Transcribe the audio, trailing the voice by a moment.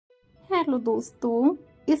Hello दोस्तों,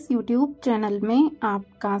 इस YouTube channel में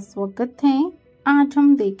आपका स्वागत है। आज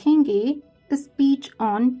हम देखेंगे स्पीच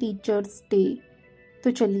ऑन टीचर्स डे।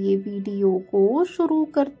 तो चलिए वीडियो को शुरू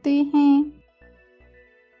करते हैं।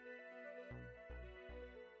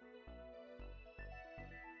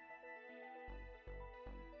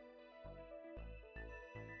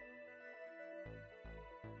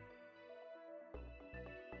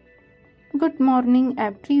 Good morning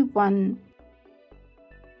everyone.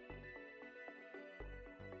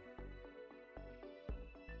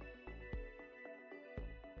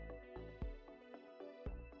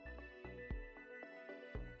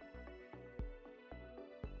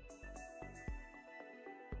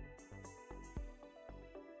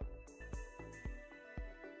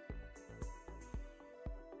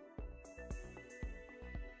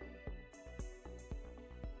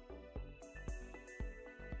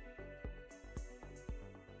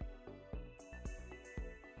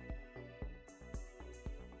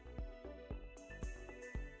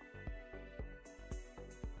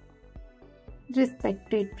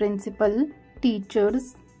 Respected principal, teachers,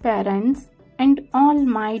 parents, and all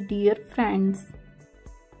my dear friends.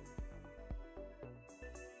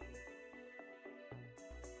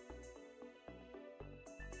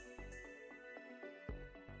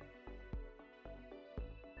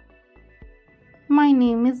 My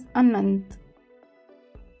name is Anant.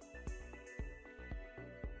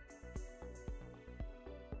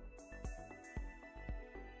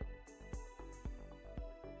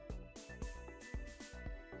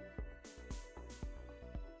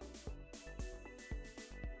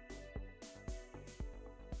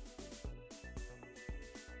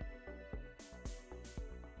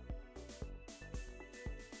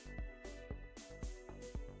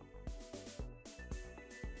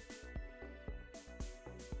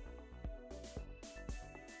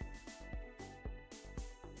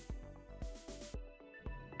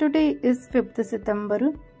 Today is 5th September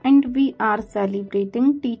and we are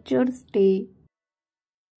celebrating Teachers' Day.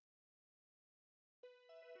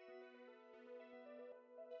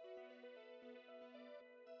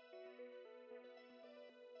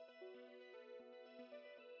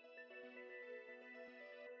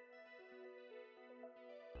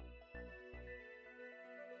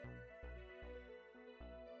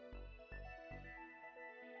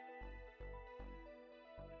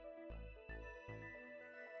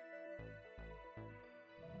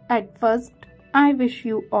 At first, I wish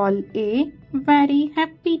you all a very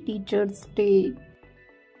happy Teachers' Day.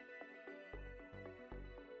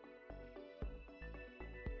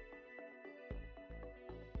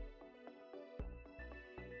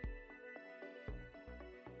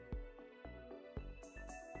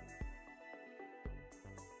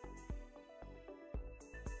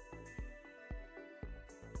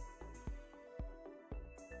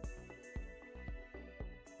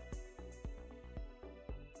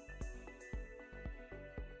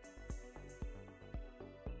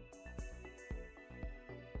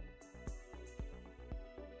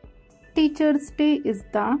 Teachers' Day is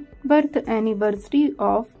the birth anniversary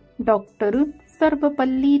of Dr.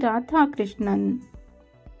 Sarvapalli Radhakrishnan.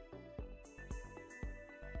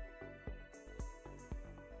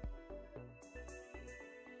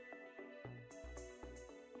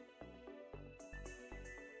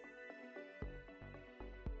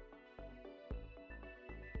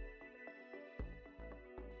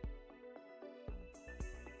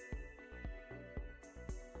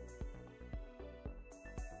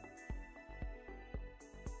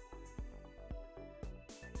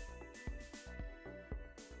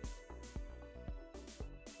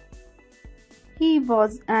 He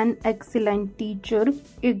was an excellent teacher,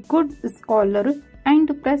 a good scholar,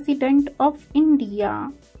 and President of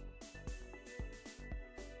India.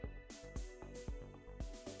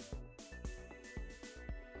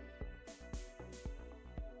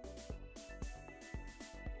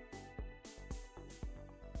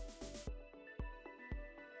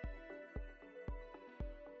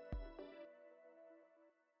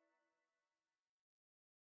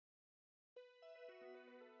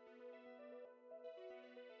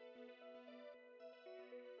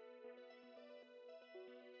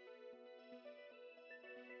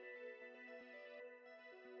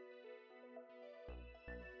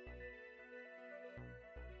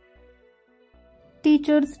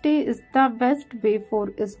 Teachers' Day is the best way for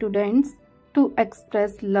students to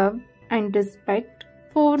express love and respect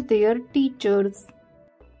for their teachers.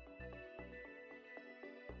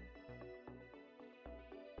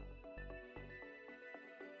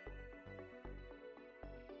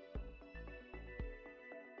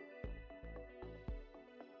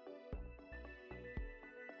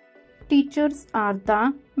 Teachers are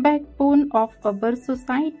the backbone of our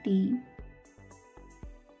society.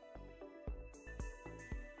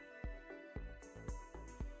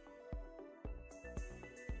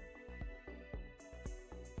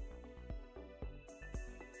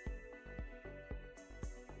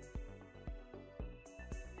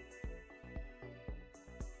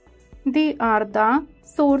 They are the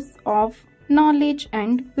source of knowledge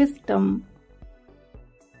and wisdom.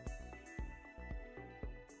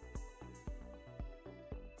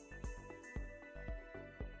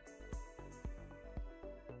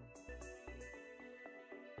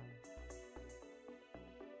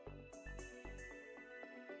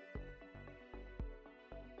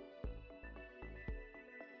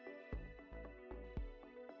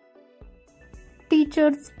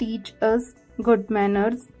 Teachers teach us good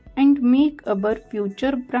manners and make our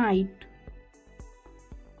future bright.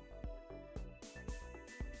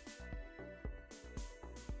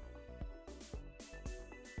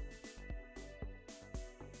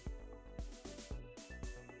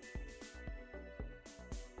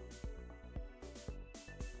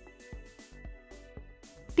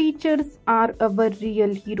 Teachers are our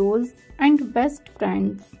real heroes and best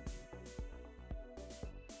friends.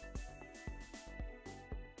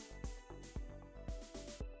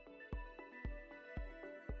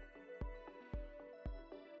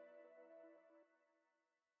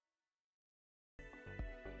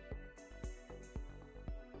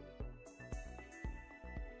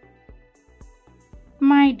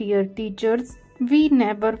 My dear teachers, we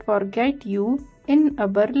never forget you in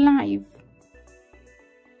our life.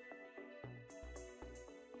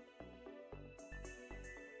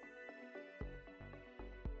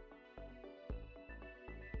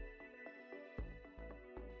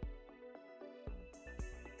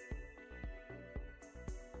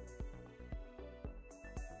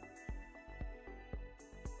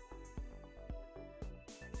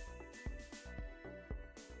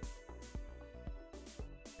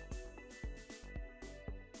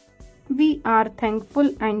 We are thankful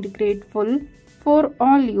and grateful for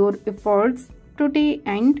all your efforts today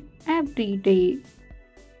and every day.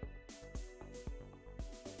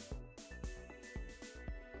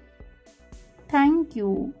 Thank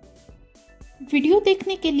you. Video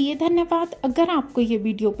देखने के लिए धन्यवाद। अगर आपको ये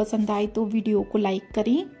video पसंद आए तो वीडियो को लाइक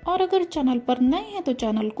करें और अगर चैनल पर नए हैं तो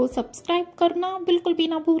चैनल को सब्सक्राइब करना बिल्कुल भी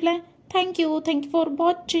ना भूलें। Thank you for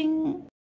watching.